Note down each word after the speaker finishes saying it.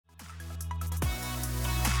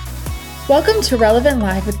Welcome to Relevant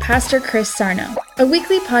Live with Pastor Chris Sarno, a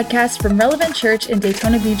weekly podcast from Relevant Church in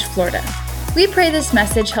Daytona Beach, Florida. We pray this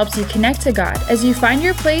message helps you connect to God as you find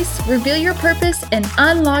your place, reveal your purpose, and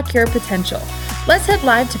unlock your potential. Let's head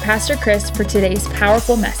live to Pastor Chris for today's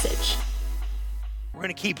powerful message. We're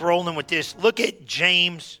going to keep rolling with this. Look at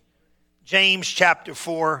James chapter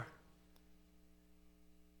 4.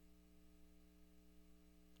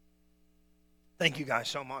 Thank you guys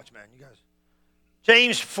so much, man. You guys.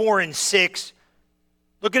 James 4 and 6.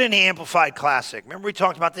 Look at an Amplified Classic. Remember we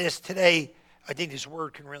talked about this today? I think this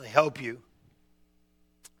word can really help you.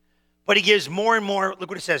 But he gives more and more, look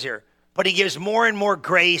what it says here. But he gives more and more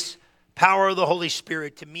grace, power of the Holy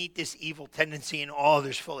Spirit to meet this evil tendency in all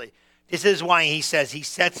others fully. This is why he says he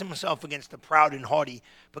sets himself against the proud and haughty,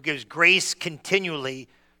 but gives grace continually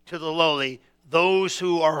to the lowly, those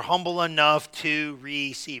who are humble enough to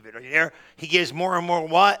receive it. Are you there? He gives more and more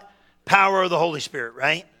what? Power of the Holy Spirit,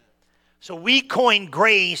 right? So we coined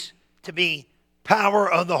grace to be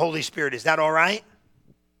power of the Holy Spirit. Is that all right?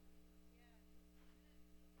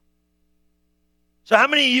 So how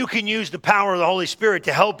many of you can use the power of the Holy Spirit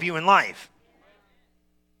to help you in life?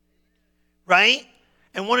 Right?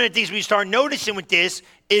 And one of the things we start noticing with this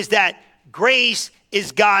is that grace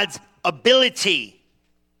is God's ability.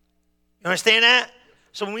 You understand that?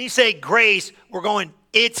 So when we say grace, we're going,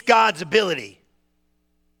 it's God's ability.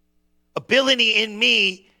 Ability in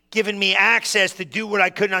me, giving me access to do what I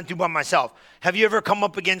could not do by myself. Have you ever come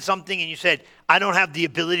up against something and you said, I don't have the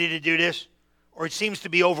ability to do this? Or it seems to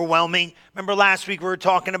be overwhelming. Remember last week we were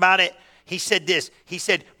talking about it? He said this. He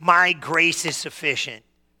said, my grace is sufficient.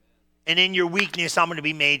 And in your weakness, I'm going to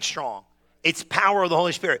be made strong. It's power of the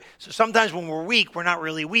Holy Spirit. So sometimes when we're weak, we're not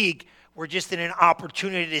really weak. We're just in an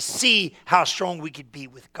opportunity to see how strong we could be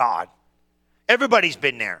with God. Everybody's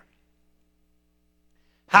been there.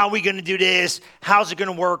 How are we going to do this? How's it going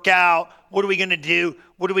to work out? What are we going to do?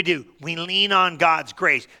 What do? We lean on God's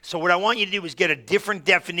grace. So what I want you to do is get a different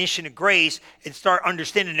definition of grace and start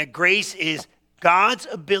understanding that grace is God's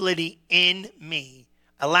ability in me,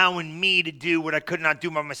 allowing me to do what I could not do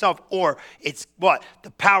by myself. Or it's what?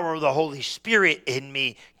 The power of the Holy Spirit in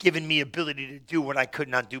me, giving me ability to do what I could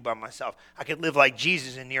not do by myself. I could live like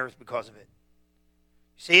Jesus in the earth because of it.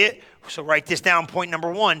 See it? So write this down, point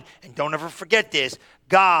number 1, and don't ever forget this.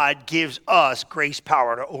 God gives us grace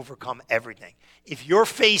power to overcome everything. If you're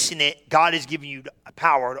facing it, God is giving you the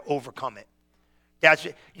power to overcome it. That's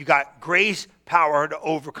it. You got grace power to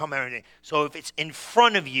overcome everything. So if it's in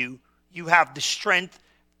front of you, you have the strength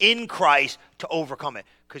in Christ to overcome it.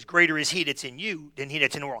 Because greater is he that's in you than he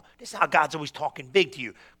that's in the world. This is how God's always talking big to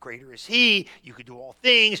you. Greater is he. You can do all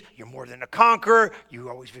things. You're more than a conqueror. You're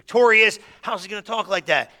always victorious. How's he going to talk like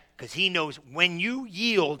that? Because he knows when you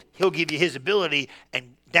yield, he'll give you his ability.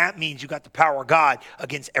 And that means you got the power of God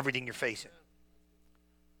against everything you're facing.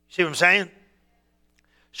 See what I'm saying?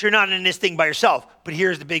 So you're not in this thing by yourself. But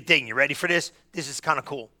here's the big thing. You ready for this? This is kind of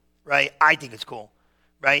cool, right? I think it's cool,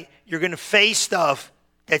 right? You're going to face stuff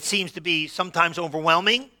that seems to be sometimes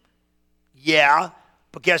overwhelming. Yeah.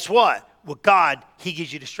 But guess what? With God, he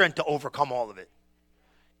gives you the strength to overcome all of it.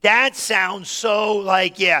 That sounds so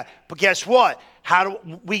like, yeah. But guess what?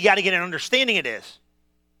 We got to get an understanding of this.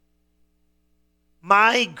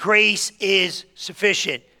 My grace is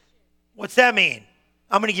sufficient. What's that mean?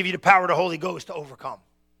 I'm going to give you the power of the Holy Ghost to overcome.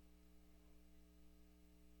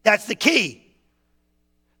 That's the key.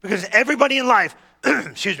 Because everybody in life,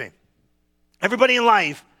 excuse me, everybody in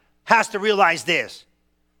life has to realize this.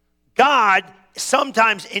 God,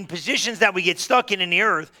 sometimes in positions that we get stuck in the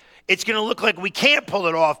earth, it's going to look like we can't pull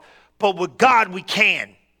it off, but with God, we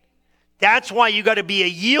can. That's why you got to be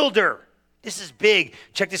a yielder. This is big.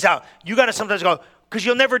 Check this out. You got to sometimes go, because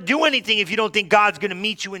you'll never do anything if you don't think God's going to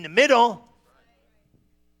meet you in the middle.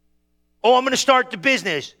 Oh, I'm going to start the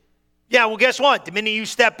business. Yeah, well, guess what? The minute you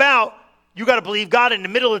step out, you got to believe God in the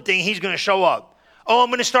middle of the thing, he's going to show up. Oh, I'm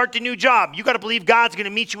going to start the new job. You got to believe God's going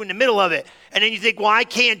to meet you in the middle of it. And then you think, well, I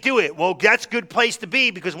can't do it. Well, that's a good place to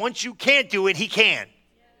be because once you can't do it, he can.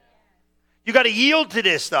 You got to yield to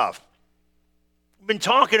this stuff. We've been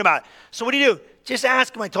talking about it. So what do? Just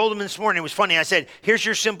ask him. I told him this morning. It was funny. I said, here's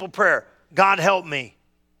your simple prayer. God, help me.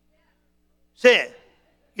 Say it.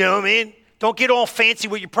 You know what I mean? Don't get all fancy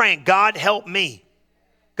when you're praying. God, help me.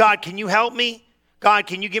 God, can you help me? God,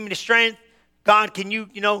 can you give me the strength? God, can you,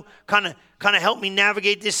 kind of help me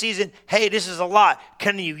navigate this season? Hey, this is a lot.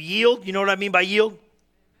 Can you yield? You know what I mean by yield?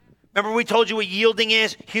 Remember we told you what yielding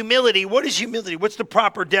is? Humility. What is humility? What's the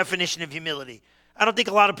proper definition of humility? I don't think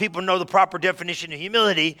a lot of people know the proper definition of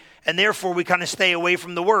humility, and therefore we kind of stay away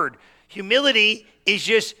from the word. Humility is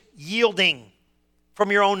just yielding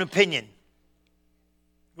from your own opinion.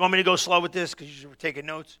 You want me to go slow with this because you're taking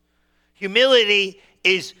notes? Humility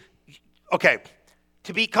is, okay,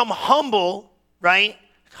 to become humble, right?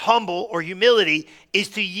 Humble or humility is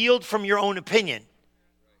to yield from your own opinion.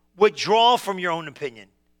 Withdraw from your own opinion.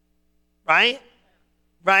 Right?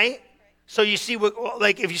 Right? So you see,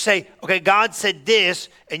 like if you say, okay, God said this,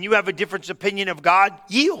 and you have a different opinion of God,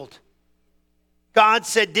 yield. God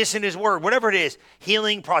said this in his word, whatever it is,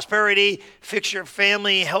 healing, prosperity, fix your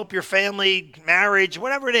family, help your family, marriage,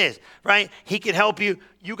 whatever it is, right? He can help you.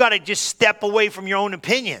 You got to just step away from your own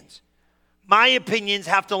opinions. My opinions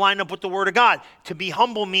have to line up with the word of God. To be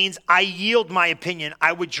humble means I yield my opinion.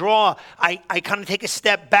 I withdraw. I kind of take a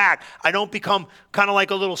step back. I don't become kind of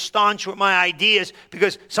like a little staunch with my ideas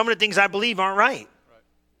because some of the things I believe aren't right.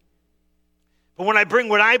 But when I bring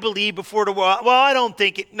what I believe before the world, well, I don't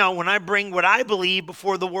think it. No, when I bring what I believe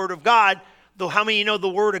before the word of God, though how many of you know the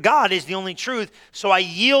word of God is the only truth? So I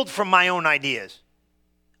yield from my own ideas.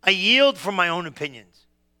 I yield from my own opinions.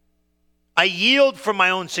 I yield from my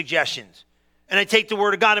own suggestions. And I take the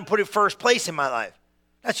word of God and put it first place in my life.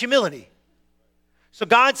 That's humility. So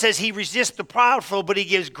God says he resists the proudful, but he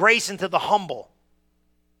gives grace unto the humble.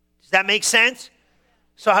 Does that make sense?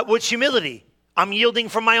 So what's humility? I'm yielding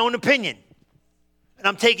from my own opinion. And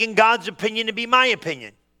I'm taking God's opinion to be my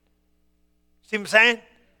opinion. See what I'm saying?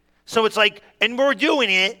 So it's like, and we're doing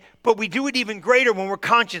it, but we do it even greater when we're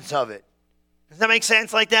conscious of it. Does that make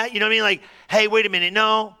sense like that? You know what I mean? Like, hey, wait a minute,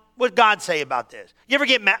 no. What did God say about this? You ever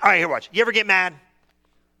get mad? All right, here, watch. You ever get mad?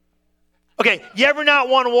 Okay, you ever not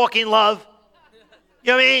want to walk in love? You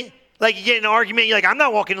know what I mean? Like you get in an argument, you're like, I'm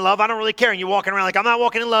not walking in love. I don't really care. And you're walking around like, I'm not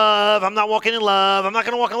walking in love. I'm not walking in love. I'm not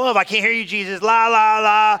going to walk in love. I can't hear you, Jesus. La, la,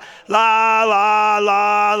 la, la, la,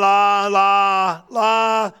 la, la, la,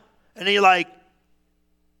 la. And then you're like,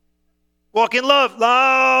 walk in love.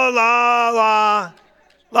 La, la, la,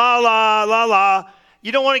 la, la, la, la.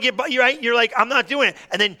 You don't want to get, right? You're like, I'm not doing it.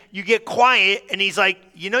 And then you get quiet, and he's like,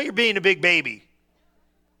 you know you're being a big baby.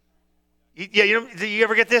 Yeah, do you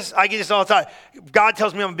ever get this? I get this all the time. God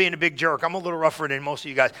tells me I'm being a big jerk. I'm a little rougher than most of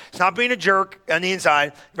you guys. It's not being a jerk on the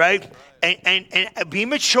inside, right? And be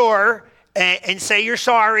mature and say you're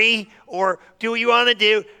sorry or do what you want to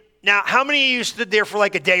do. Now, how many of you stood there for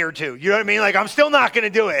like a day or two? You know what I mean? Like, I'm still not going to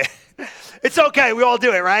do it. It's okay. We all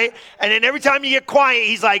do it, right? And then every time you get quiet,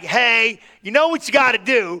 he's like, hey, you know what you got to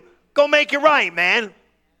do? Go make it right, man.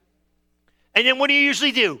 And then what do you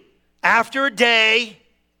usually do? After a day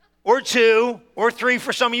or two or three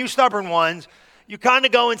for some of you stubborn ones, you kind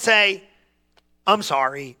of go and say, I'm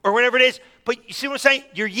sorry, or whatever it is. But you see what I'm saying?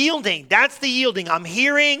 You're yielding. That's the yielding. I'm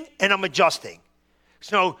hearing and I'm adjusting.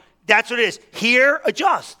 So that's what it is. Hear,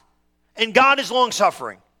 adjust. And God is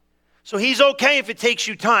long-suffering. So he's okay if it takes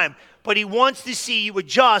you time, but he wants to see you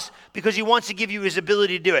adjust because he wants to give you his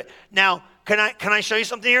ability to do it. Now, can I show you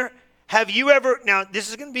something here? Have you ever, now this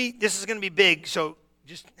is going to be big, so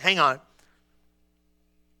just hang on.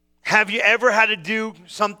 Have you ever had to do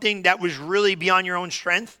something that was really beyond your own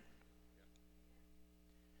strength?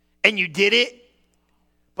 And you did it,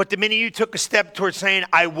 but the minute you took a step towards saying,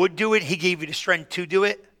 I would do it, he gave you the strength to do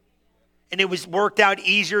it. And it was worked out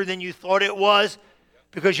easier than you thought it was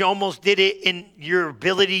because you almost did it in your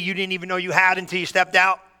ability you didn't even know you had until you stepped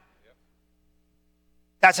out.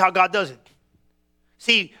 That's how God does it.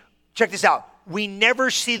 See, check this out. We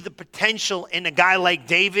never see the potential in a guy like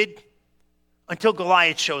David until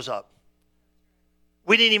Goliath shows up.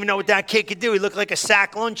 We didn't even know what that kid could do. He looked like a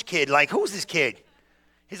sack lunch kid. Like, who's this kid?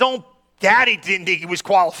 His own daddy didn't think he was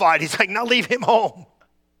qualified. He's like, now leave him home.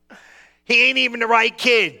 He ain't even the right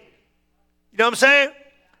kid. You know what I'm saying?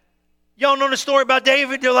 Y'all know the story about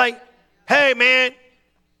David? They're like, hey, man,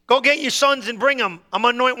 go get your sons and bring them. I'm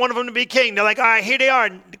going to anoint one of them to be king. They're like, all right, here they are.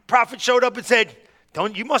 And the prophet showed up and said,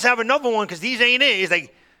 you must have another one because these ain't it. He's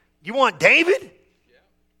like, you want David?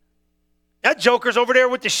 That joker's over there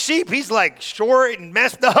with the sheep. He's like short and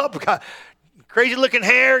messed up, got crazy looking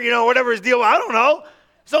hair, whatever his deal. I don't know.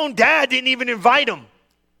 His own dad didn't even invite him.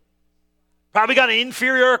 Probably got an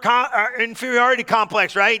inferiority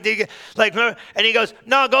complex, right? And he goes,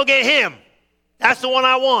 no, go get him. That's the one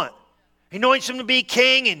I want. He anoints him to be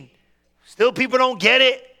king, and still people don't get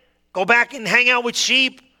it. Go back and hang out with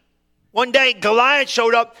sheep. One day, Goliath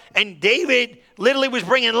showed up, and David literally was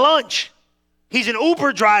bringing lunch. He's an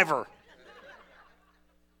Uber driver.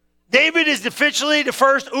 David is officially the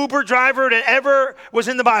first Uber driver that ever was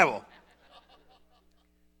in the Bible.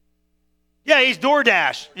 Yeah, he's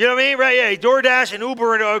DoorDash. You know what I mean? Right, yeah, he's DoorDash and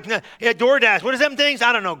Uber. And DoorDash. What is them things?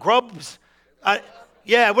 I don't know. Grubs?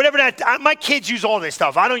 Yeah, whatever that. My kids use all this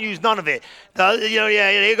stuff. I don't use none of it.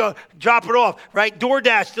 They go drop it off, right?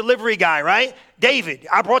 DoorDash, delivery guy, right? David,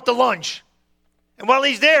 I brought the lunch. And while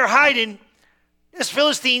he's there hiding, this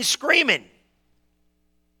Philistine's screaming.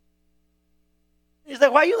 He's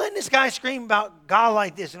like, why are you letting this guy scream about God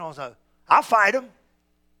like this? And all of a sudden, I'll fight him.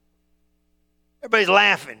 Everybody's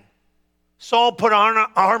laughing. Saul put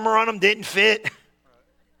armor on him, didn't fit.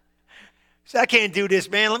 So I can't do this,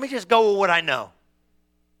 man. Let me just go with what I know.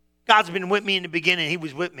 God's been with me in the beginning. He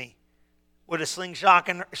was with me with a slingshot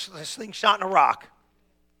and a rock.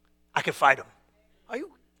 I could fight him.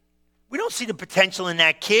 We don't see the potential in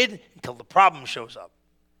that kid until the problem shows up.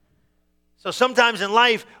 So sometimes in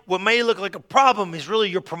life, what may look like a problem is really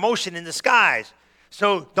your promotion in disguise.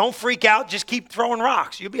 So don't freak out. Just keep throwing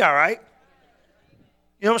rocks. You'll be all right.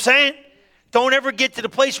 You know what I'm saying? Don't ever get to the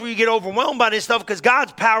place where you get overwhelmed by this stuff because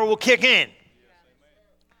God's power will kick in.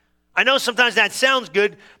 I know sometimes that sounds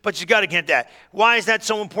good, but you got to get that. Why is that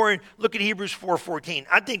so important? Look at Hebrews 4:14.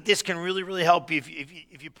 I think this can really, really help you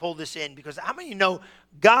if you pull this in, because how many of you know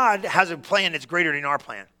God has a plan that's greater than our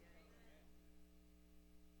plan?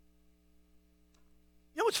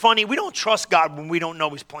 You know what's funny? We don't trust God when we don't know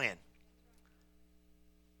his plan.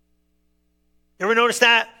 You ever notice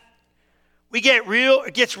that?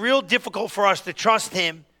 It gets real difficult for us to trust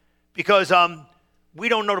him because we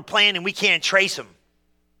don't know the plan and we can't trace him.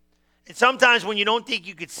 And sometimes when you don't think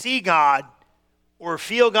you could see God or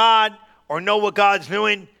feel God or know what God's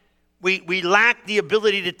doing, we lack the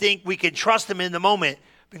ability to think we can trust him in the moment,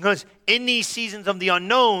 because in these seasons of the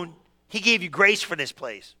unknown, he gave you grace for this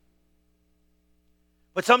place.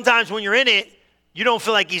 But sometimes when you're in it, you don't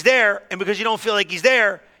feel like he's there, and because you don't feel like he's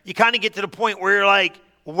there, you kind of get to the point where you're like,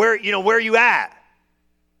 where are you at?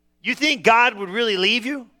 You think God would really leave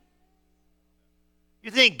you?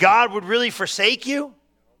 You think God would really forsake you?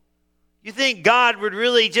 You think God would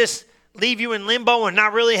really just leave you in limbo and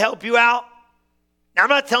not really help you out? Now, I'm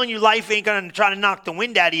not telling you life ain't going to try to knock the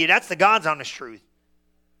wind out of you. That's the God's honest truth.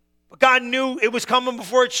 But God knew it was coming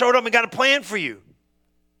before it showed up and got a plan for you.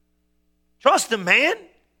 Trust him, man.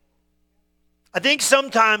 I think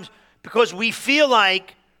sometimes because we feel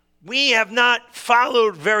like we have not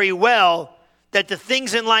followed very well, that the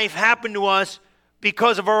things in life happen to us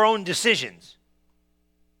because of our own decisions.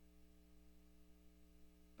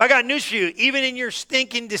 I got news for you. Even in your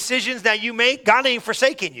stinking decisions that you make, God ain't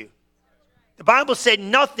forsaking you. The Bible said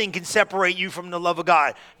nothing can separate you from the love of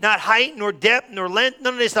God. Not height, nor depth, nor length,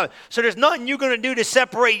 none of this stuff. So there's nothing you're going to do to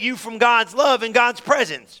separate you from God's love and God's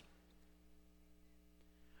presence.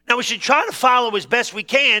 Now, we should try to follow as best we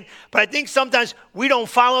can, but I think sometimes we don't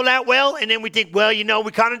follow that well, and then we think, well,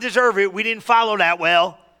 we kind of deserve it. We didn't follow that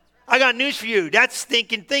well. I got news for you. That's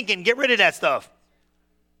stinking thinking. Get rid of that stuff.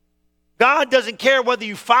 God doesn't care whether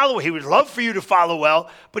you follow. He would love for you to follow well,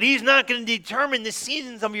 but he's not going to determine the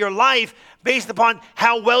seasons of your life based upon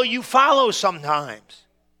how well you follow sometimes.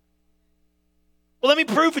 Well, let me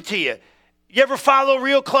prove it to you. You ever follow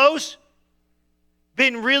real close?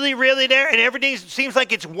 Been really, really there, and everything seems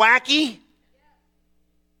like it's wacky?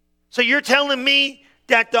 So you're telling me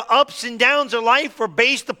that the ups and downs of life are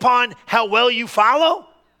based upon how well you follow?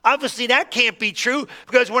 Obviously, that can't be true,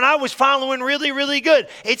 because when I was following really, really good,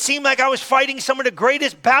 it seemed like I was fighting some of the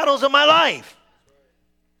greatest battles of my life.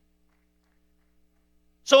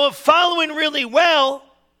 So if following really well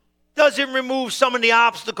doesn't remove some of the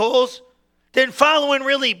obstacles, then following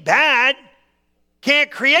really bad can't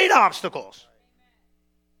create obstacles.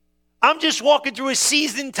 I'm just walking through a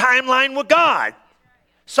season timeline with God.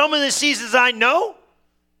 Some of the seasons I know,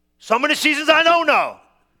 some of the seasons I don't know,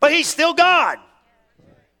 but he's still God.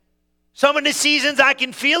 Some of the seasons I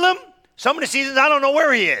can feel him, some of the seasons I don't know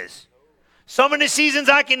where he is. Some of the seasons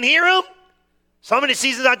I can hear him, some of the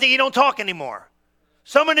seasons I think he don't talk anymore.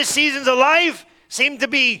 Some of the seasons of life seem to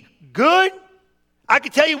be good. I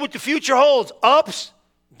can tell you what the future holds: ups,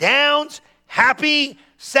 downs, happy,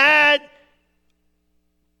 sad.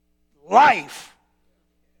 Life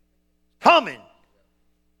coming.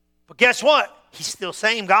 But guess what? He's still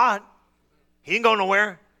same God. He didn't go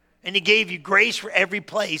nowhere. And he gave you grace for every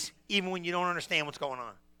place, even when you don't understand what's going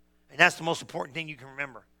on. And that's the most important thing you can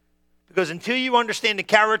remember. Because until you understand the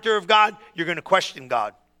character of God, you're going to question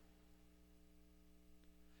God.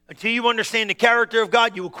 Until you understand the character of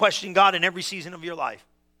God, you will question God in every season of your life.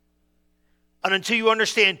 And until you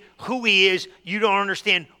understand who he is, you don't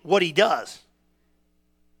understand what he does.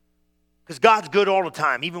 Because God's good all the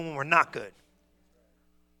time, even when we're not good.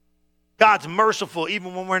 God's merciful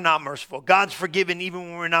even when we're not merciful. God's forgiving even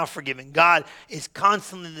when we're not forgiving. God is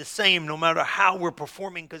constantly the same no matter how we're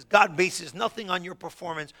performing, because God bases nothing on your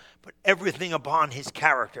performance but everything upon his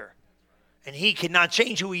character. And he cannot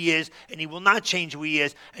change who he is, and he will not change who he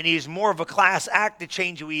is. And he is more of a class act to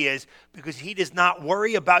change who he is because he does not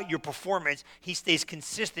worry about your performance. He stays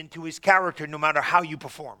consistent to his character no matter how you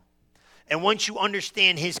perform. And once you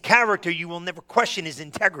understand his character, you will never question his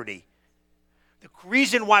integrity. The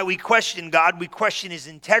reason why we question God, we question his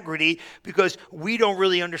integrity because we don't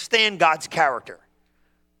really understand God's character.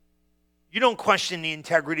 You don't question the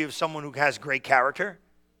integrity of someone who has great character.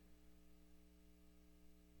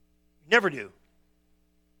 Never do.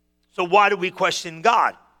 So why do we question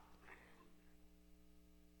God?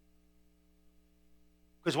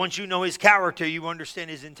 Because once you know his character, you understand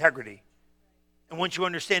his integrity. And once you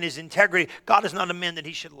understand his integrity, God is not a man that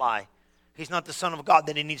he should lie. He's not the Son of God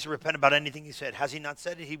that he needs to repent about anything he said. Has he not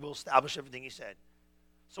said it? He will establish everything he said.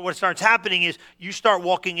 So what starts happening is you start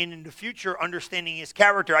walking into the future, understanding his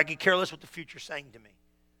character. I could care less what the future's saying to me.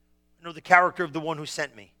 I know the character of the one who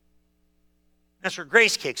sent me. That's where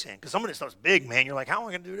grace kicks in. Because some of this stuff's big, man. You're like, how am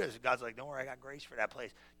I going to do this? God's like, don't worry, I got grace for that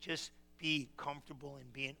place. Just be comfortable in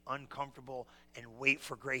being uncomfortable and wait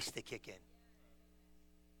for grace to kick in. That's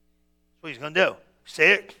what he's going to do.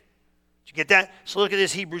 Say it. Did you get that? So look at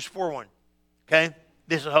this Hebrews 4:1. Okay?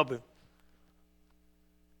 This will help you.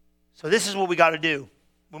 So this is what we got to do.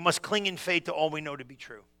 We must cling in faith to all we know to be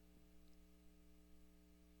true.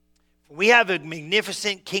 We have a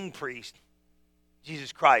magnificent king priest,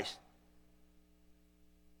 Jesus Christ,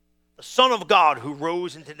 the Son of God who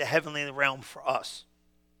rose into the heavenly realm for us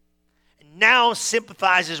and now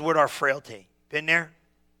sympathizes with our frailty. Been there?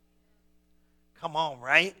 Come on,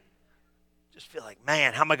 right? Just feel like,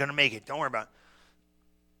 man, how am I going to make it? Don't worry about it.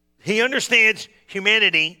 He understands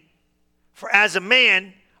humanity, for as a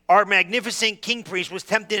man, our magnificent king priest was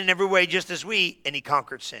tempted in every way just as we, and he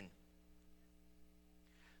conquered sin.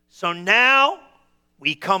 So now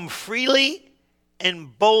we come freely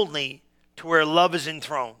and boldly to where love is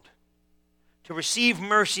enthroned, to receive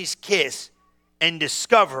mercy's kiss and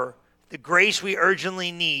discover the grace we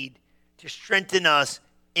urgently need to strengthen us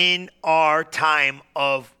in our time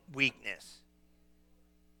of weakness.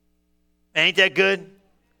 Ain't that good?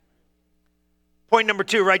 Point number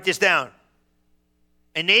 2, write this down.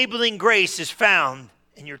 Enabling grace is found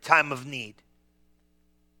in your time of need.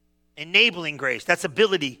 Enabling grace, that's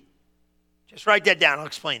ability. Just write that down, I'll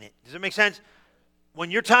explain it. Does it make sense?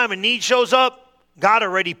 When your time of need shows up, God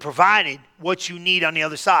already provided what you need on the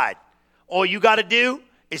other side. All you got to do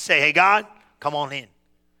is say, hey, God, come on in.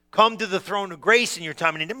 Come to the throne of grace in your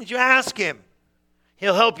time of need. That means you ask him.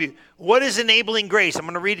 He'll help you. What is enabling grace? I'm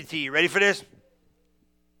going to read it to you. Ready for this?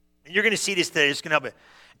 And you're going to see this today. It's going to help it.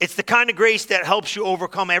 It's the kind of grace that helps you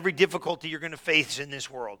overcome every difficulty you're going to face in this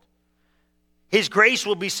world. His grace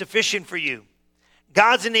will be sufficient for you.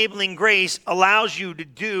 God's enabling grace allows you to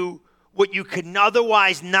do what you could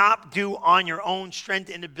otherwise not do on your own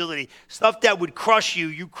strength and ability. Stuff that would crush you,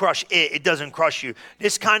 you crush it. It doesn't crush you.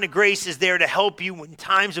 This kind of grace is there to help you when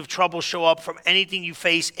times of trouble show up from anything you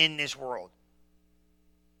face in this world.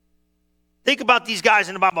 Think about these guys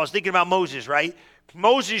in the Bible. I was thinking about Moses, right?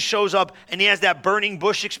 Moses shows up and he has that burning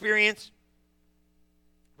bush experience,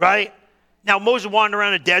 right? Now, Moses wandered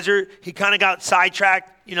around the desert. He kind of got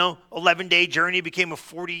sidetracked, 11-day journey, became a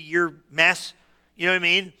 40-year mess. You know what I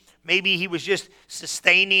mean? Maybe he was just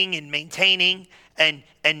sustaining and maintaining, and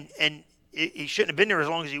he shouldn't have been there as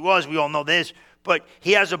long as he was. We all know this. But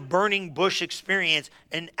he has a burning bush experience,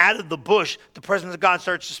 and out of the bush, the presence of God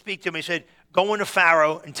starts to speak to him. He said, go into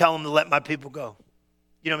Pharaoh and tell him to let my people go.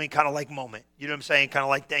 You know what I mean? Kind of like moment. You know what I'm saying? Kind of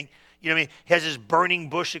like thing. You know what I mean? He has this burning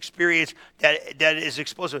bush experience that is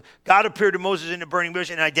explosive. God appeared to Moses in the burning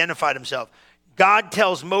bush and identified himself. God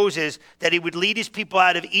tells Moses that he would lead his people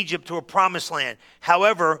out of Egypt to a promised land.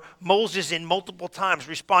 However, Moses in multiple times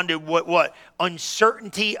responded what?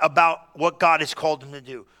 Uncertainty about what God has called him to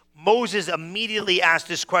do. Moses immediately asked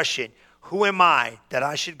this question, who am I that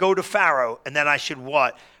I should go to Pharaoh and that I should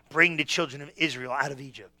what? Bring the children of Israel out of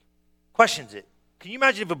Egypt. Questions it. Can you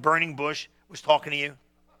imagine if a burning bush was talking to you?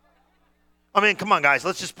 I mean, come on, guys.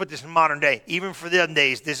 Let's just put this in modern day. Even for them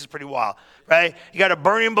days, this is pretty wild, right? You got a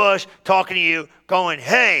burning bush talking to you, going,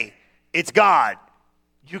 hey, it's God.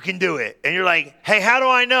 You can do it. And you're like, hey, how do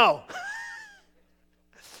I know?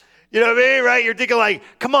 You know what I mean, right? You're thinking like,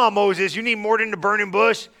 come on, Moses, you need more than the burning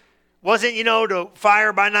bush. Wasn't, the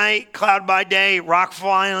fire by night, cloud by day, rock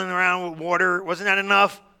flying around with water, wasn't that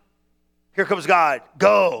enough? Here comes God.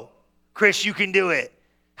 Go. Chris, you can do it.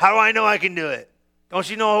 How do I know I can do it? Don't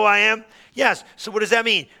you know who I am? Yes. So what does that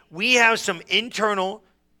mean? We have some internal,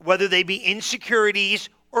 whether they be insecurities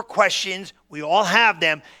or questions, we all have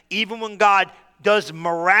them. Even when God does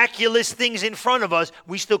miraculous things in front of us,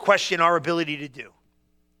 we still question our ability to do.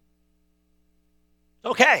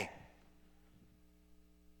 Okay.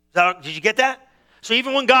 Did you get that? So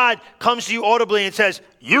even when God comes to you audibly and says,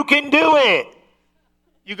 you can do it,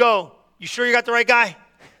 you go, you sure you got the right guy?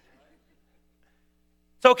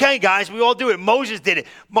 It's okay, guys. We all do it. Moses did it.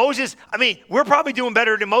 We're probably doing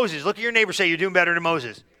better than Moses. Look at your neighbor, say, you're doing better than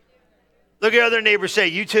Moses. Look at your other neighbor, say,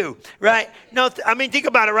 you too, right? No, think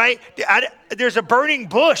about it, right? There's a burning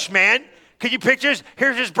bush, man. Could you picture this?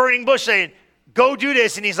 Here's this burning bush saying, go do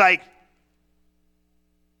this. And he's like,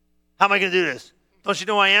 how am I going to do this? Don't you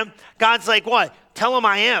know I am? God's like, what? Tell him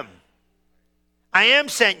I am. I am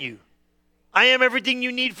sent you. I am everything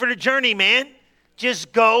you need for the journey, man.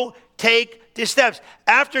 Just go take the steps.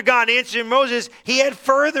 After God answered Moses, he had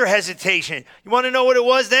further hesitation. You want to know what it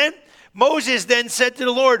was then? Moses then said to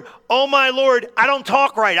the Lord, oh my Lord, I don't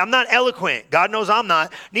talk right. I'm not eloquent. God knows I'm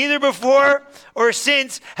not. Neither before or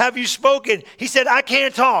since have you spoken. He said, I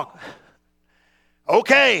can't talk.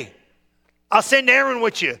 Okay, I'll send Aaron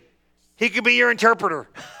with you. He could be your interpreter.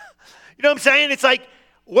 You know what I'm saying? It's like,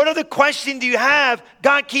 what other question do you have?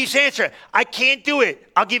 God keeps answering. I can't do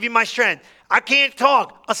it. I'll give you my strength. I can't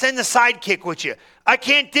talk. I'll send the sidekick with you. I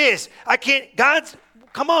can't this. I can't.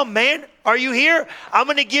 Come on, man. Are you here? I'm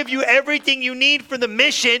going to give you everything you need for the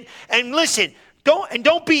mission. And listen,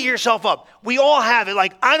 don't beat yourself up. We all have it.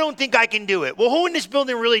 Like, I don't think I can do it. Well, who in this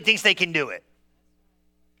building really thinks they can do it?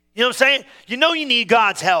 You know what I'm saying? You know you need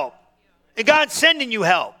God's help. And God's sending you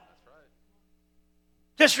help.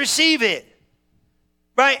 Just receive it.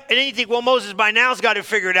 Right? And then you think, well, Moses by now has got to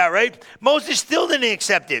figure it out, right? Moses still didn't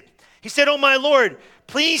accept it. He said, oh, my Lord,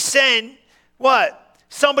 please send what?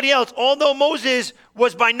 Somebody else. Although Moses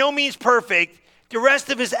was by no means perfect, the rest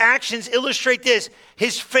of his actions illustrate this.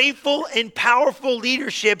 His faithful and powerful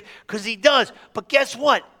leadership, because he does. But guess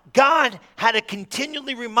what? God had to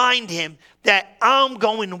continually remind him that I'm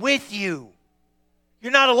going with you.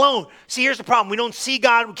 You're not alone. See, here's the problem. We don't see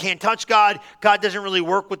God. We can't touch God. God doesn't really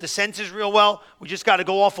work with the senses real well. We just got to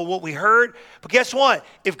go off of what we heard. But guess what?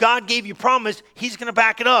 If God gave you promise, he's going to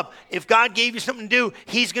back it up. If God gave you something to do,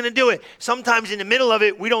 he's going to do it. Sometimes in the middle of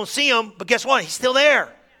it, we don't see him. But guess what? He's still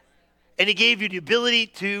there. And he gave you the ability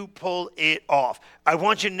to pull it off. I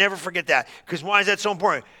want you to never forget that. Because why is that so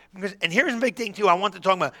important? And here's a big thing, too, I want to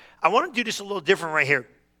talk about. I want to do this a little different right here.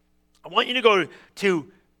 I want you to go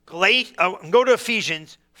to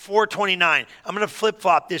Ephesians 4:29. I'm going to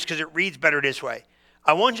flip-flop this because it reads better this way.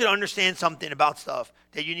 I want you to understand something about stuff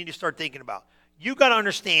that you need to start thinking about. You got to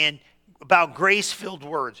understand about grace-filled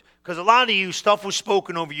words, because a lot of you, stuff was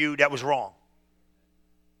spoken over you that was wrong.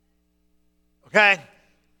 Okay?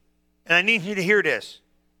 And I need you to hear this.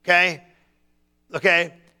 Okay?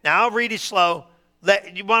 Okay? Now I'll read it slow.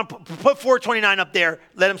 You want to put 4:29 up there.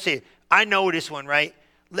 Let them see it. I know this one, right?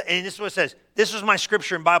 And this is what it says. This was my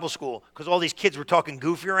scripture in Bible school because all these kids were talking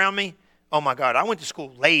goofy around me. Oh, my God. I went to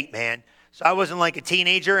school late, man. So I wasn't like a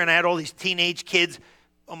teenager, and I had all these teenage kids.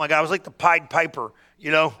 Oh, my God. I was like the Pied Piper,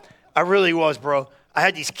 you know. I really was, bro. I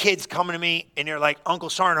had these kids coming to me, and they're like, Uncle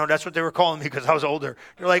Sarno. That's what they were calling me because I was older.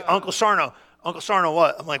 They're like, Uncle Sarno. Uncle Sarno,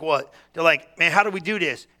 what? I'm like, what? They're like, man, how do we do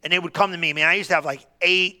this? And they would come to me. Man, I used to have like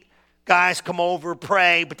 8 guys come over,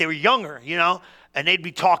 pray, but they were younger, you know. And they'd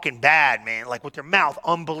be talking bad, man, like with their mouth,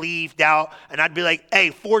 unbelief, doubt. And I'd be like, hey,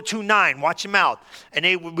 429, watch your mouth. And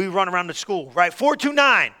we run around the school, right?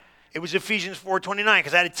 429. It was Ephesians 4:29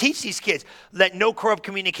 because I had to teach these kids, let no corrupt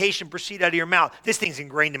communication proceed out of your mouth. This thing's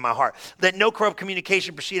ingrained in my heart. Let no corrupt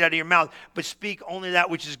communication proceed out of your mouth, but speak only that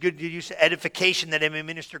which is good to use to edification, that it may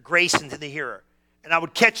minister grace unto the hearer. And I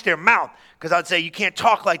would catch their mouth because I'd say, you can't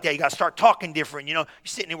talk like that. You got to start talking different. You know, you're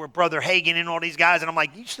sitting there with Brother Hagin and all these guys. And I'm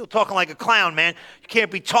like, you're still talking like a clown, man. You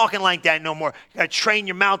can't be talking like that no more. You got to train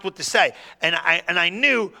your mouth what to say. And I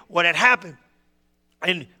knew what had happened.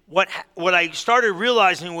 And what I started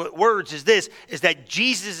realizing with words is this, is that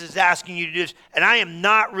Jesus is asking you to do this. And I am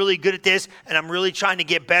not really good at this. And I'm really trying to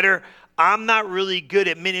get better. I'm not really good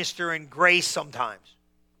at ministering grace sometimes.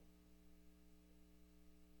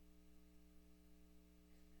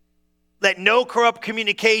 Let no corrupt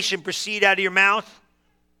communication proceed out of your mouth.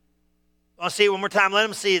 I'll say it one more time. Let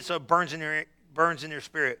them see it so it burns in their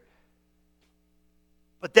spirit.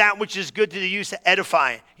 But that which is good to the use to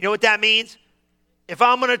edify. You know what that means? If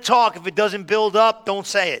I'm going to talk, if it doesn't build up, don't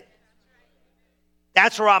say it.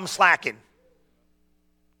 That's where I'm slacking.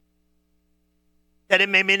 That it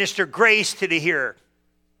may minister grace to the hearer.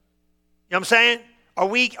 You know what I'm saying?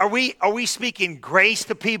 Are we speaking grace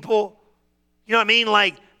to people? You know what I mean?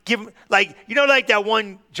 Like that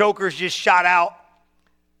one Joker's just shot out.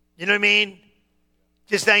 You know what I mean?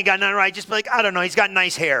 Just ain't got nothing right. Just be like, I don't know, he's got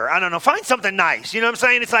nice hair. I don't know. Find something nice. You know what I'm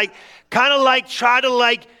saying? It's like, kind of like, try to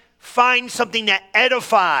like find something that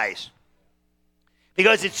edifies.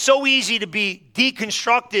 Because it's so easy to be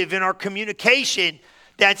deconstructive in our communication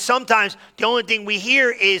that sometimes the only thing we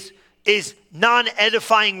hear is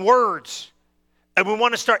non-edifying words. And we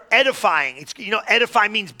want to start edifying. Edify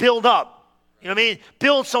means build up. You know what I mean?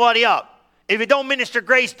 Build somebody up. If it don't minister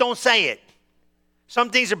grace, don't say it. Some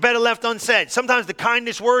things are better left unsaid. Sometimes the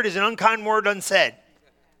kindest word is an unkind word unsaid.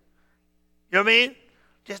 You know what I mean?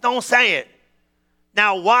 Just don't say it.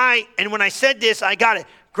 Now, why? And when I said this, I got it.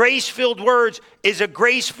 Grace-filled words is a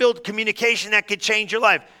grace-filled communication that could change your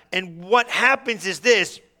life. And what happens is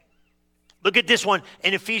this. Look at this one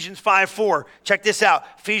in Ephesians 5:4. Check this out.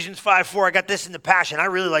 Ephesians 5:4. I got this in the Passion. I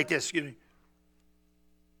really like this. Excuse me.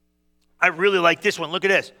 I really like this one. Look at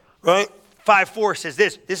this. Right? 5:4 says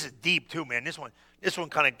this. This is deep too, man. This one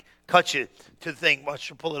kind of cuts you to the thing. Well, I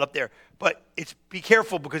should pull it up there. But be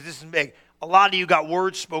careful because this is big. A lot of you got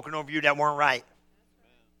words spoken over you that weren't right.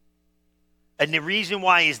 And the reason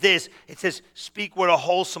why is this. It says, speak with a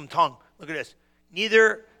wholesome tongue. Look at this.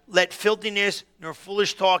 Neither let filthiness, nor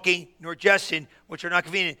foolish talking, nor jesting, which are not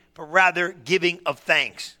convenient, but rather giving of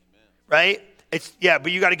thanks. Amen. Right?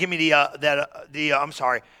 But you got to give me I'm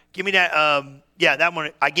sorry. Give me that, that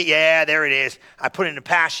one. There it is. I put it in the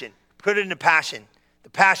Passion. Put it in the Passion. The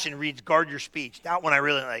Passion reads, guard your speech. That one I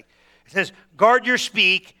really like. It says, guard your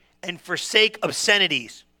speech and forsake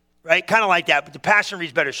obscenities. Right? Kind of like that, but the Passion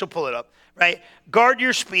reads better. She'll pull it up. Right? Guard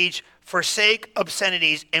your speech, forsake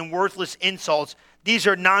obscenities and worthless insults. These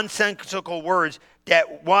are nonsensical words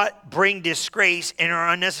that bring disgrace and are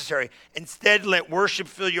unnecessary. Instead, let worship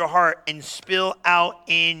fill your heart and spill out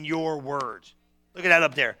in your words. Look at that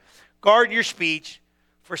up there. Guard your speech,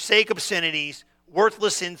 forsake obscenities,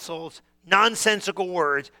 worthless insults, nonsensical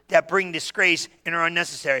words that bring disgrace and are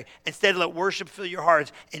unnecessary. Instead, let worship fill your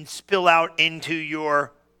hearts and spill out into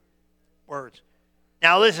your words.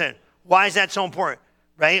 Now listen, why is that so important,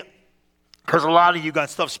 right? Because a lot of you got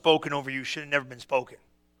stuff spoken over you should have never been spoken.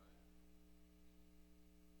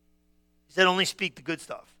 He said only speak the good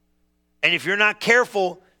stuff. And if you're not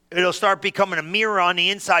careful, it'll start becoming a mirror on the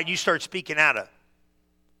inside you start speaking out of.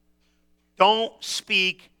 Don't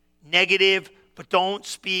speak negative, but don't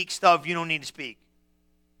speak stuff you don't need to speak.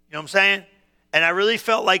 You know what I'm saying? And I really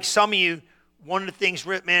felt like some of you, one of the things,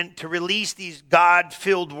 man, to release these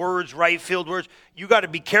God-filled words, right-filled words, you got to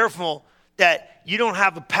be careful that you don't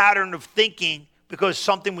have a pattern of thinking because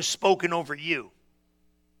something was spoken over you.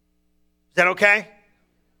 Is that okay?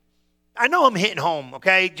 I know I'm hitting home,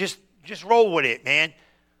 okay? Just roll with it, man.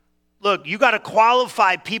 Look, you got to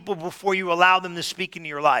qualify people before you allow them to speak into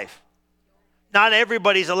your life. Not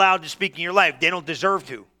everybody's allowed to speak in your life. They don't deserve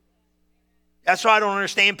to. That's why I don't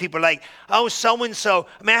understand people like, oh, so-and-so.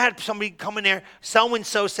 I mean, I had somebody come in there,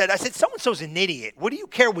 so-and-so said. I said, so-and-so's an idiot. What do you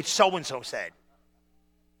care what so-and-so said?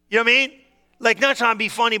 You know what I mean? Like, not trying to be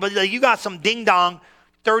funny, but like, you got some ding-dong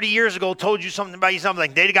 30 years ago told you something about you, something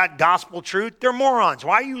like they got gospel truth. They're morons.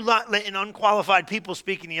 Why are you not letting unqualified people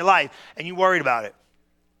speak into your life and you worried about it?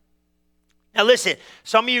 Now, listen,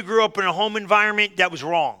 some of you grew up in a home environment that was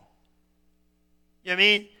wrong. You know what I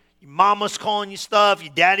mean? Your mama's calling you stuff.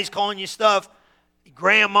 Your daddy's calling you stuff. Your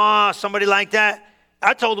grandma, somebody like that.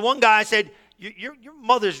 I told one guy, I said, your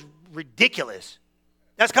mother's ridiculous.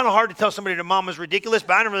 That's kind of hard to tell somebody their mama's ridiculous,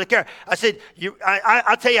 but I don't really care. I said,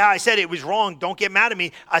 I'll tell you how I said it was wrong. Don't get mad at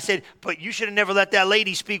me. I said, but you should have never let that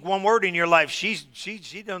lady speak one word in your life. She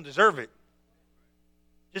don't deserve it.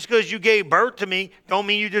 Just because you gave birth to me don't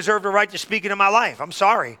mean you deserve the right to speak into my life. I'm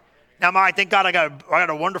sorry. Now, thank God I got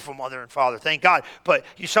a wonderful mother and father. Thank God. But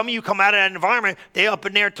some of you come out of that environment, they up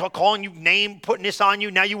in there calling you name, putting this on you.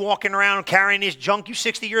 Now you walking around carrying this junk. You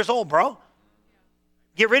 60 years old, bro.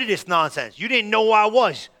 Get rid of this nonsense. You didn't know who I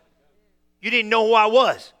was. You didn't know who I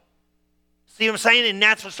was. See what I'm saying? And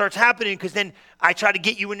that's what starts happening because then I try to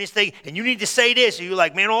get you in this thing, and you need to say this. And you're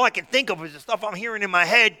like, man, all I can think of is the stuff I'm hearing in my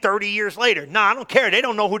head 30 years later. No, I don't care. They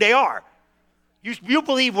don't know who they are. You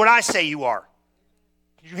believe what I say you are.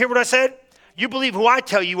 Did you hear what I said? You believe who I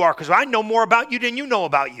tell you are because I know more about you than you know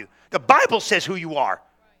about you. The Bible says who you are.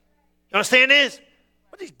 You understand this?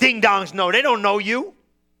 What these ding-dongs know? They don't know you.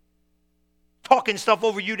 Talking stuff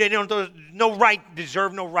over you, they don't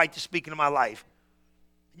deserve no right to speak into my life.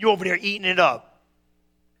 You over there eating it up.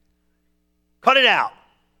 Cut it out.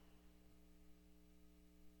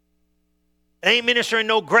 It ain't ministering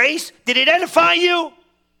no grace. Did it edify you?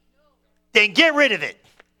 Then get rid of it.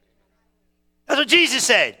 That's what Jesus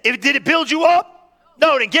said. Did it build you up?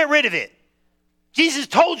 No, then get rid of it. Jesus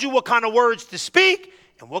told you what kind of words to speak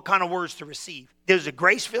and what kind of words to receive. There's a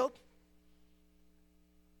grace-filled.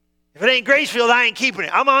 If it ain't grace-filled, I ain't keeping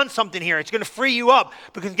it. I'm on something here. It's going to free you up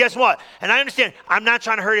because guess what? And I understand, I'm not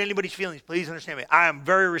trying to hurt anybody's feelings. Please understand me. I am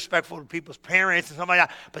very respectful to people's parents and stuff like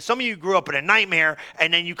that. But some of you grew up in a nightmare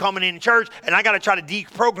and then you coming in church and I got to try to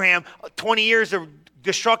deprogram 20 years of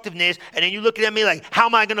destructiveness, and then you looking at me like, how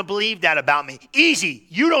am I going to believe that about me? Easy.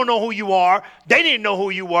 You don't know who you are. They didn't know who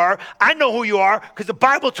you were. I know who you are because the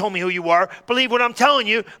Bible told me who you were. Believe what I'm telling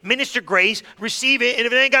you. Minister grace. Receive it. And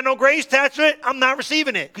if it ain't got no grace attached to it, I'm not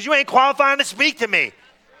receiving it because you ain't qualifying to speak to me.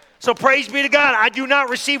 So praise be to God. I do not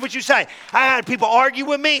receive what you say. I had people argue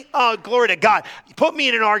with me. Oh, glory to God. You put me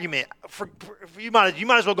in an argument. You might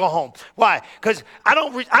as well go home. Why? Because I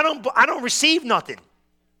don't receive nothing.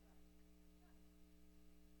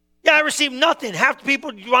 Yeah, I receive nothing. Half the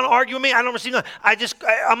people, you want to argue with me? I don't receive nothing.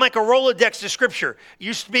 I'm like a Rolodex to Scripture.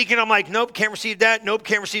 You speaking, I'm like, nope, can't receive that. Nope,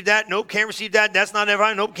 can't receive that. Nope, can't receive that. That's not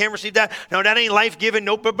ever. Nope, can't receive that. No, that ain't life-giving.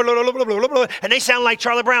 Nope, blah, blah, blah, blah, blah, blah. And they sound like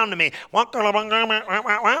Charlie Brown to me.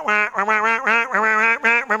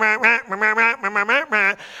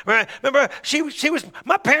 Remember, she was,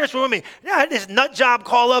 my parents were with me. Yeah, I had this nut job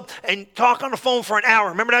call up and talk on the phone for an hour.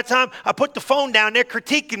 Remember that time? I put the phone down. They're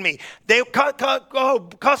critiquing me. They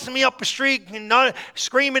cussing me up a street and not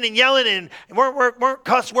screaming and yelling and weren't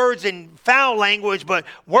cuss words and foul language, but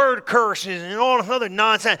word curses and all this other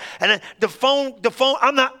nonsense. And then the phone,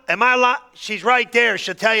 am I lying? She's right there.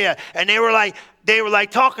 She'll tell you. And they were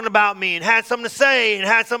like talking about me and had something to say and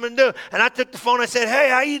had something to do. And I took the phone. I said, hey,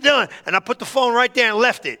 how you doing? And I put the phone right there and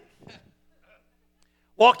left it.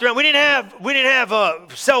 Walked around. We didn't have a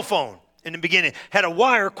cell phone in the beginning. Had a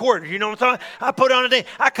wire cord. You know what I'm talking about? I put it on a day.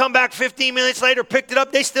 I come back 15 minutes later, picked it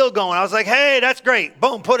up. They still going. I was like, hey, that's great.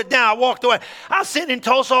 Boom, put it down. I walked away. I was sitting in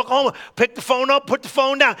Tulsa, Oklahoma. Picked the phone up, put the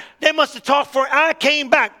phone down. They must have talked for, I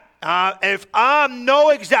came back. If I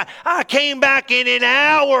know exact, I came back in an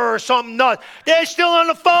hour or something nuts. They're still on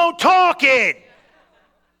the phone talking.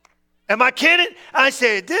 Am I kidding? I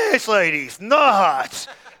said, this lady's nuts.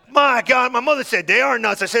 My God, my mother said, they are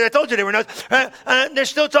nuts. I said, I told you they were nuts. They're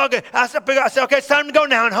still talking. I said, okay, it's time to go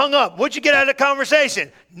now, and hung up. What'd you get out of the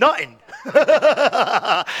conversation? Nothing. They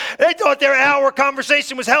thought their hour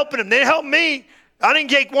conversation was helping them. They didn't help me. I didn't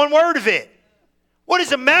get one word of it. What is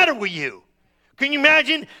the matter with you? Can you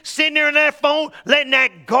imagine sitting there on that phone, letting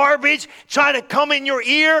that garbage try to come in your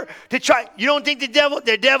ear to try? You don't think the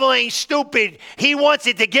devil ain't stupid. He wants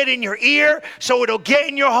it to get in your ear so it'll get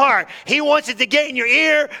in your heart. He wants it to get in your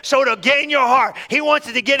ear so it'll get in your heart. He wants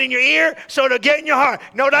it to get in your ear so it'll get in your heart.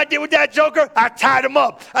 You know what I did with that joker? I tied him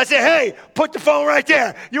up. I said, hey, put the phone right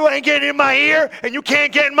there. You ain't getting in my ear and you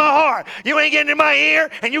can't get in my heart. You ain't getting in my ear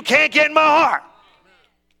and you can't get in my heart.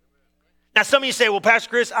 Now, some of you say, well, Pastor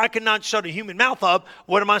Chris, I cannot shut a human mouth up.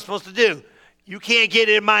 What am I supposed to do? You can't get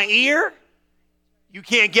it in my ear. You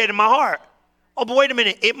can't get it in my heart. Oh, but wait a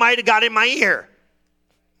minute. It might have got in my ear.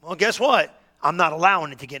 Well, guess what? I'm not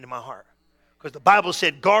allowing it to get in my heart. Because the Bible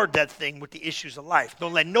said, guard that thing with the issues of life.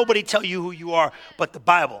 Don't let nobody tell you who you are but the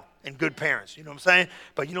Bible and good parents. You know what I'm saying?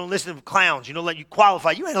 But you don't listen to clowns. You don't let you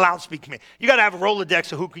qualify. You ain't allowed to speak to me. You got to have a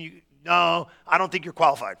Rolodex of who can you. No, I don't think you're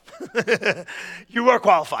qualified. You are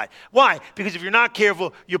qualified. Why? Because if you're not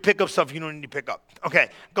careful, you'll pick up stuff you don't need to pick up. Okay,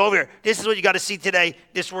 go over here. This is what you got to see today.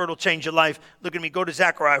 This word will change your life. Look at me. Go to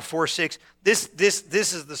Zechariah 4:6. This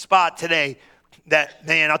is the spot today that,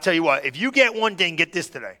 man, I'll tell you what. If you get one thing, get this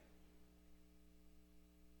today.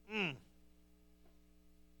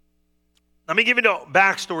 Let me give you the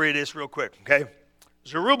backstory of this real quick, okay?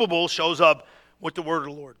 Zerubbabel shows up with the word of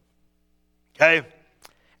the Lord, okay?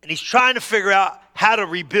 And he's trying to figure out how to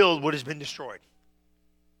rebuild what has been destroyed.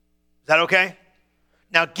 Is that okay?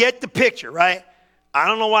 Now get the picture, right? I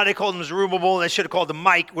don't know why they called him Zerubbabel. They should have called him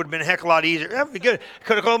Mike. Would have been a heck of a lot easier. That would be good.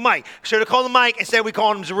 Could have called him Mike. Should have called him Mike. Instead, we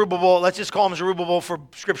call him Zerubbabel. Let's just call him Zerubbabel for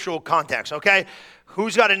scriptural context, okay?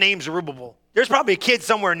 Who's got a name Zerubbabel? There's probably a kid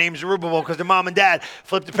somewhere named Zerubbabel because their mom and dad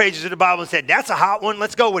flipped the pages of the Bible and said, that's a hot one.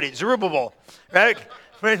 Let's go with it. Zerubbabel, right?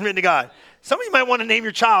 Praise be to God. Some of you might want to name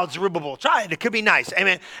your child Zerubbabel. Try it. It could be nice.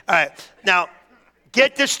 Amen. All right. Now,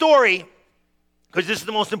 get the story, because this is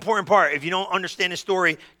the most important part. If you don't understand the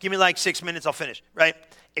story, give me like 6 minutes. I'll finish, right?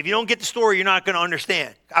 If you don't get the story, you're not going to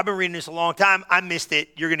understand. I've been reading this a long time. I missed it.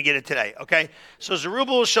 You're going to get it today, okay? So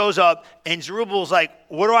Zerubbabel shows up, and Zerubbabel's like,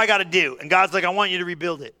 what do I got to do? And God's like, I want you to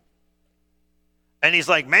rebuild it. And he's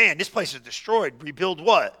like, man, this place is destroyed. Rebuild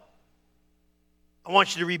what? I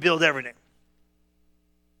want you to rebuild everything.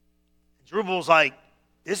 Zerubbabel's like,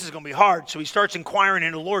 this is going to be hard. So he starts inquiring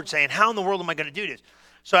in the Lord, saying, how in the world am I going to do this?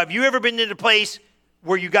 So have you ever been in a place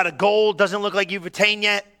where you got a goal, doesn't look like you've attained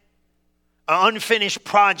yet? An unfinished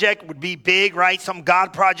project would be big, right? Some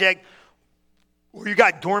God project. Or you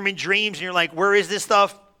got dormant dreams, and you're like, where is this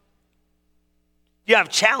stuff? You have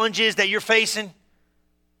challenges that you're facing,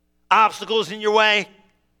 obstacles in your way,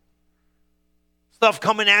 stuff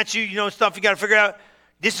coming at you, stuff you got to figure out.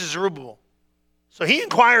 This is Zerubbabel. So he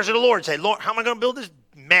inquires of the Lord, say, Lord, how am I going to build this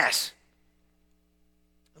mess?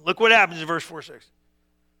 Look what happens in verse 4-6.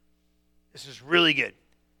 This is really good.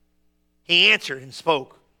 He answered and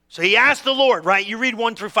spoke. So he asked the Lord, right? You read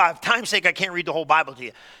 1-5. Time's sake, I can't read the whole Bible to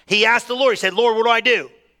you. He asked the Lord, he said, Lord, what do I do?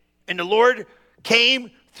 And the Lord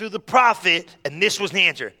came through the prophet, and this was the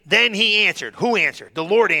answer. Then he answered. Who answered? The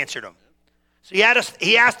Lord answered him. So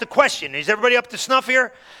he asked the question. Is everybody up to snuff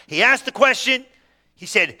here? He asked the question. He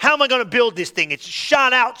said, how am I going to build this thing? It's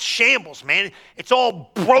shot out shambles, man. It's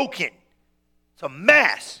all broken. It's a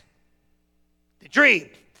mess. The dream.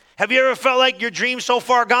 Have you ever felt like your dream's so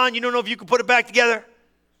far gone, you don't know if you can put it back together?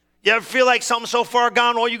 You ever feel like something's so far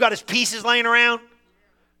gone, all you got is pieces laying around?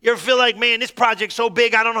 You ever feel like, man, this project's so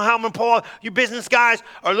big, I don't know how I'm going to pull off. You business guys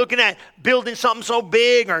are looking at building something so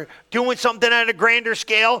big or doing something at a grander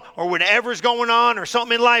scale or whatever's going on or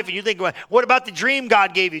something in life. And you think, well, what about the dream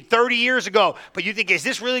God gave you 30 years ago? But you think, is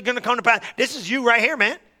this really going to come to pass? This is you right here,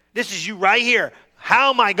 man. This is you right here.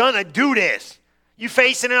 How am I going to do this? You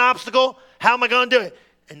facing an obstacle? How am I going to do it?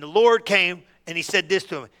 And the Lord came and he said this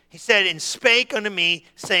to him. He said, and spake unto me,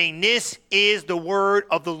 saying, this is the word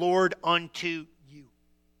of the Lord unto you.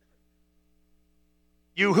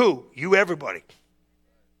 You who? You everybody.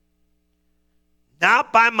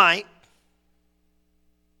 Not by might,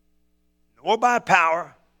 nor by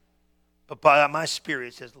power, but by my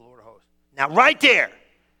spirit, says the Lord of hosts. Now right there,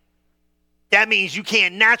 that means you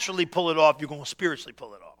can't naturally pull it off, you're going to spiritually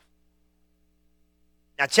pull it off.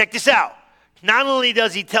 Now check this out. Not only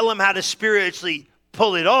does he tell him how to spiritually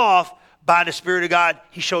pull it off, by the Spirit of God,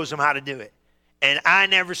 he shows him how to do it. And I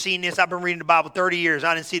never seen this. I've been reading the Bible 30 years.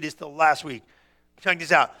 I didn't see this till last week. Check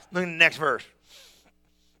this out. Look at the next verse.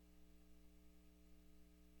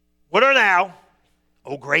 What are thou,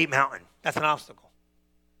 O great mountain? That's an obstacle.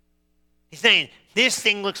 He's saying, this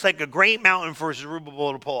thing looks like a great mountain for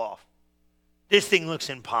Zerubbabel to pull off. This thing looks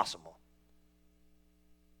impossible.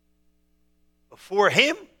 Before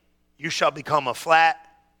him, you shall become a flat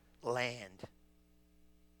land.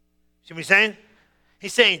 See what he's saying?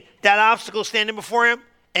 He's saying that obstacle standing before him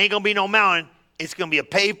ain't going to be no mountain. It's going to be a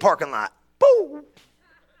paved parking lot. Boom.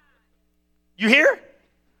 You hear?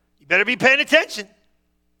 You better be paying attention.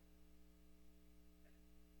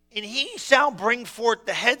 And he shall bring forth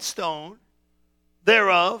the headstone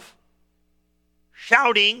thereof,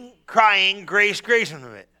 shouting, crying, grace, grace unto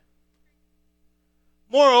it.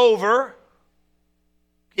 Moreover,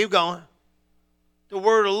 keep going, the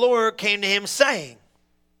word of the Lord came to him saying,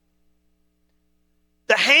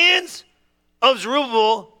 the hands of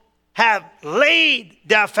Zerubbabel have laid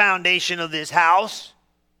the foundation of this house.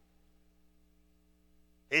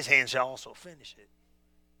 His hand shall also finish it.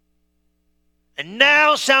 And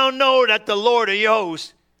now shall know that the Lord of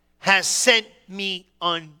hosts has sent me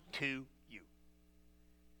unto you.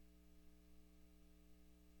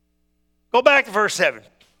 Go back to verse 7.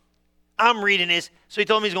 I'm reading this. So he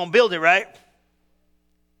told me he's going to build it, right?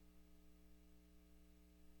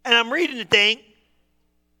 And I'm reading the thing.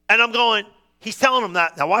 And I'm going, he's telling him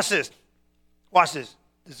that. Now watch this. Watch this.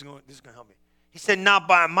 This is going to help me. He said, not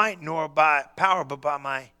by might nor by power, but by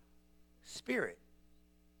my spirit,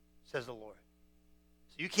 says the Lord.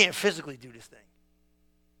 So you can't physically do this thing.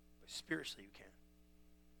 But spiritually you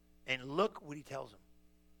can. And look what he tells him.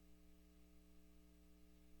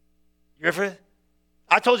 You ready for this?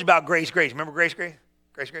 I told you about grace, grace. Remember grace, grace?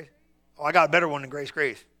 Grace, grace? Oh, I got a better one than grace,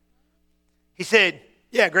 grace. He said,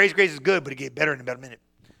 yeah, grace, grace is good, but it gets better in about a minute.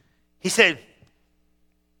 He said,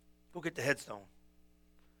 go get the headstone.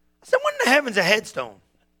 I said, what in the heavens a headstone?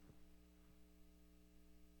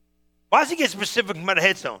 Why does he get specific about a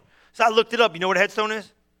headstone? So I looked it up. You know what a headstone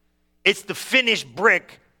is? It's the finished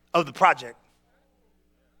brick of the project.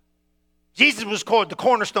 Jesus was called the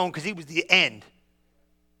cornerstone because he was the end.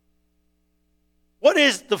 What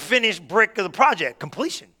is the finished brick of the project?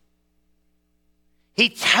 Completion. He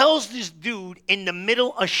tells this dude in the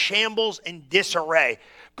middle of shambles and disarray,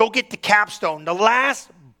 go get the capstone, the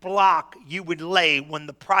last block you would lay when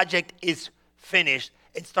the project is finished,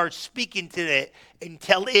 and start speaking to it and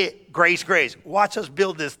tell it, grace, grace. Watch us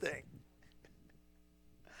build this thing.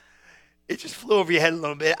 It just flew over your head a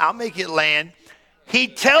little bit. I'll make it land. He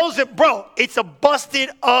tells it, bro, it's a busted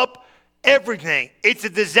up everything. It's a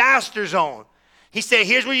disaster zone. He said,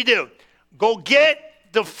 here's what you do. Go get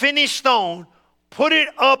the finished stone, put it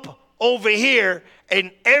up over here,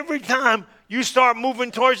 and every time you start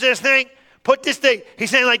moving towards this thing, put this thing. He's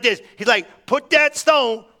saying like this. He's like, put that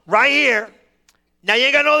stone right here. Now you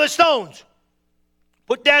ain't got no other stones.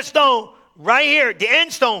 Put that stone right here, the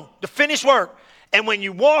end stone, the finished work. And when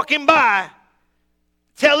you walking by,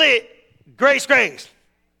 tell it, grace, grace.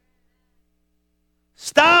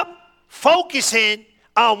 Stop focusing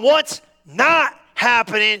on what's not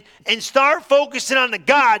happening and start focusing on the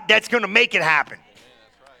God that's going to make it happen.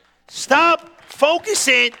 Stop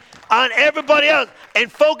focusing on everybody else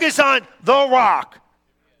and focus on the rock,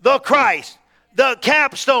 the Christ, the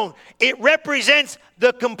capstone. It represents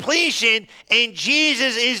the completion, and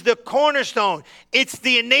Jesus is the cornerstone. It's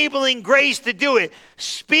the enabling grace to do it.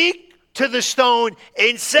 Speak to the stone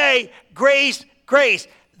and say, grace, grace.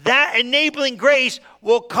 That enabling grace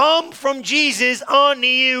will come from Jesus on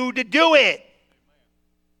you to do it.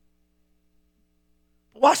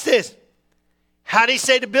 Watch this. How do he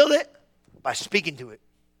say to build it? By speaking to it.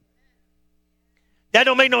 That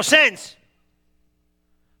don't make no sense.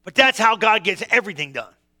 But that's how God gets everything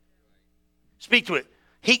done. Speak to it.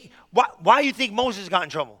 Why do you think Moses got in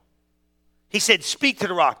trouble? He said, speak to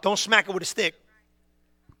the rock. Don't smack it with a stick.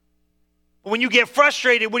 But when you get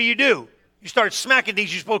frustrated, what do? You start smacking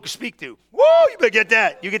things you're supposed to speak to. Whoa, you better get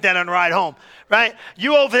that. You get that on the ride home, right?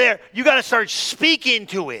 You over there, you got to start speaking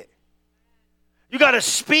to it. You got to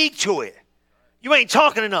speak to it. You ain't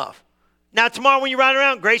talking enough. Now, tomorrow when you're riding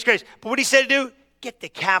around, grace, grace. But what he said to do, get the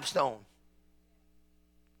capstone.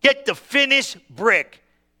 Get the finished brick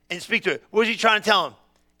and speak to it. What was he trying to tell him?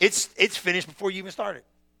 It's finished before you even started.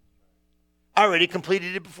 I already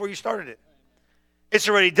completed it before you started it. It's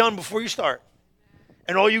already done before you start.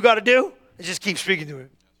 And all you got to do is just keep speaking to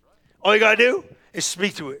it. All you got to do is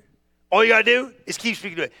speak to it. All you got to do is keep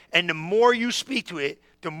speaking to it. And the more you speak to it,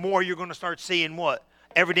 the more you're going to start seeing what?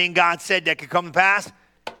 Everything God said that could come to pass,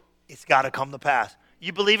 it's got to come to pass.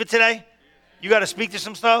 You believe it today? You got to speak to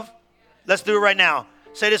some stuff? Let's do it right now.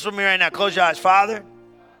 Say this with me right now. Close your eyes. Father,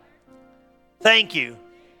 thank you.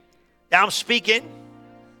 Now I'm speaking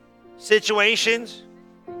situations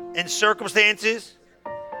and circumstances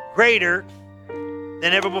greater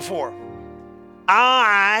than ever before.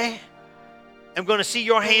 I am going to see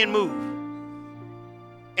your hand move.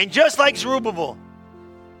 And just like Zerubbabel,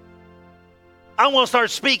 I'm going to start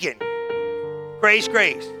speaking grace,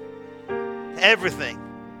 grace to everything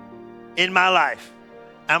in my life.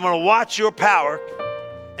 I'm going to watch your power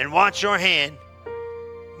and watch your hand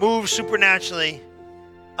move supernaturally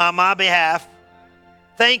on my behalf.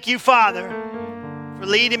 Thank you, Father, for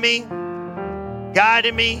leading me,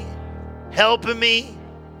 guiding me, helping me.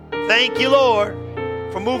 Thank you, Lord,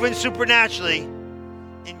 for moving supernaturally.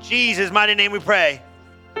 In Jesus' mighty name we pray.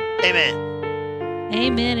 Amen.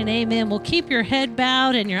 Amen and amen. Well, keep your head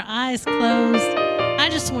bowed and your eyes closed. I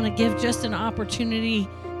just want to give just an opportunity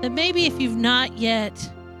that maybe if you've not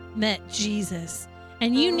yet met Jesus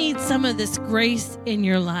and you need some of this grace in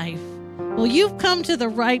your life, well, you've come to the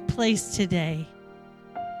right place today.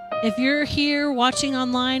 If you're here watching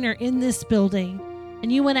online or in this building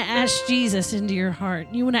and you want to ask Jesus into your heart,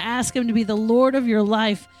 you want to ask him to be the Lord of your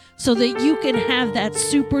life so that you can have that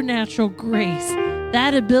supernatural grace,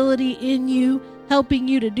 that ability in you, helping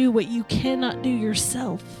you to do what you cannot do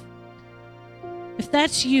yourself. If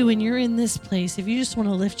that's you and you're in this place, if you just want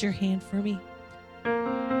to lift your hand for me.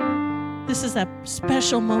 This is a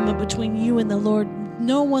special moment between you and the Lord.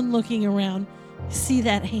 No one looking around. See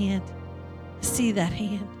that hand. See that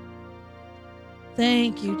hand.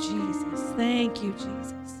 Thank you, Jesus. Thank you,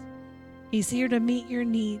 Jesus. He's here to meet your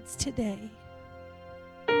needs today.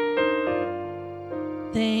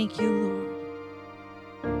 Thank you, Lord.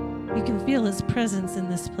 You can feel his presence in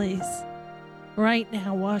this place right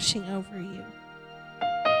now, washing over you.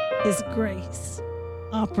 His grace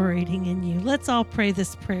operating in you. Let's all pray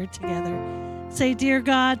this prayer together. Say, dear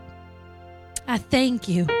God, I thank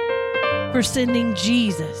you for sending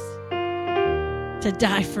Jesus to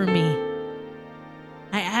die for me.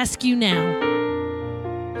 I ask you now,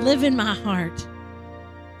 live in my heart.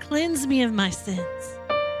 Cleanse me of my sins.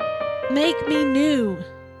 Make me new.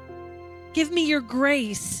 Give me your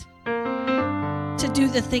grace to do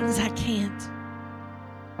the things I can't.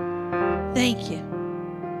 Thank you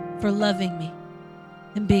for loving me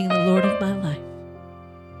and being the Lord of my life.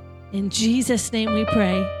 In Jesus' name we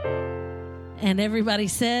pray. And everybody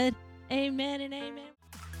said, amen and amen.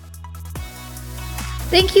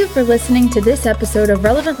 Thank you for listening to this episode of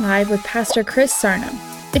Relevant Live with Pastor Chris Sarno.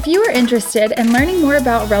 If you are interested in learning more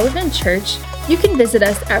about Relevant Church, you can visit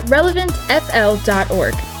us at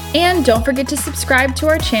relevantfl.org. And don't forget to subscribe to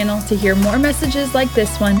our channel to hear more messages like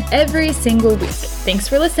this one every single week. Thanks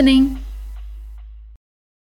for listening.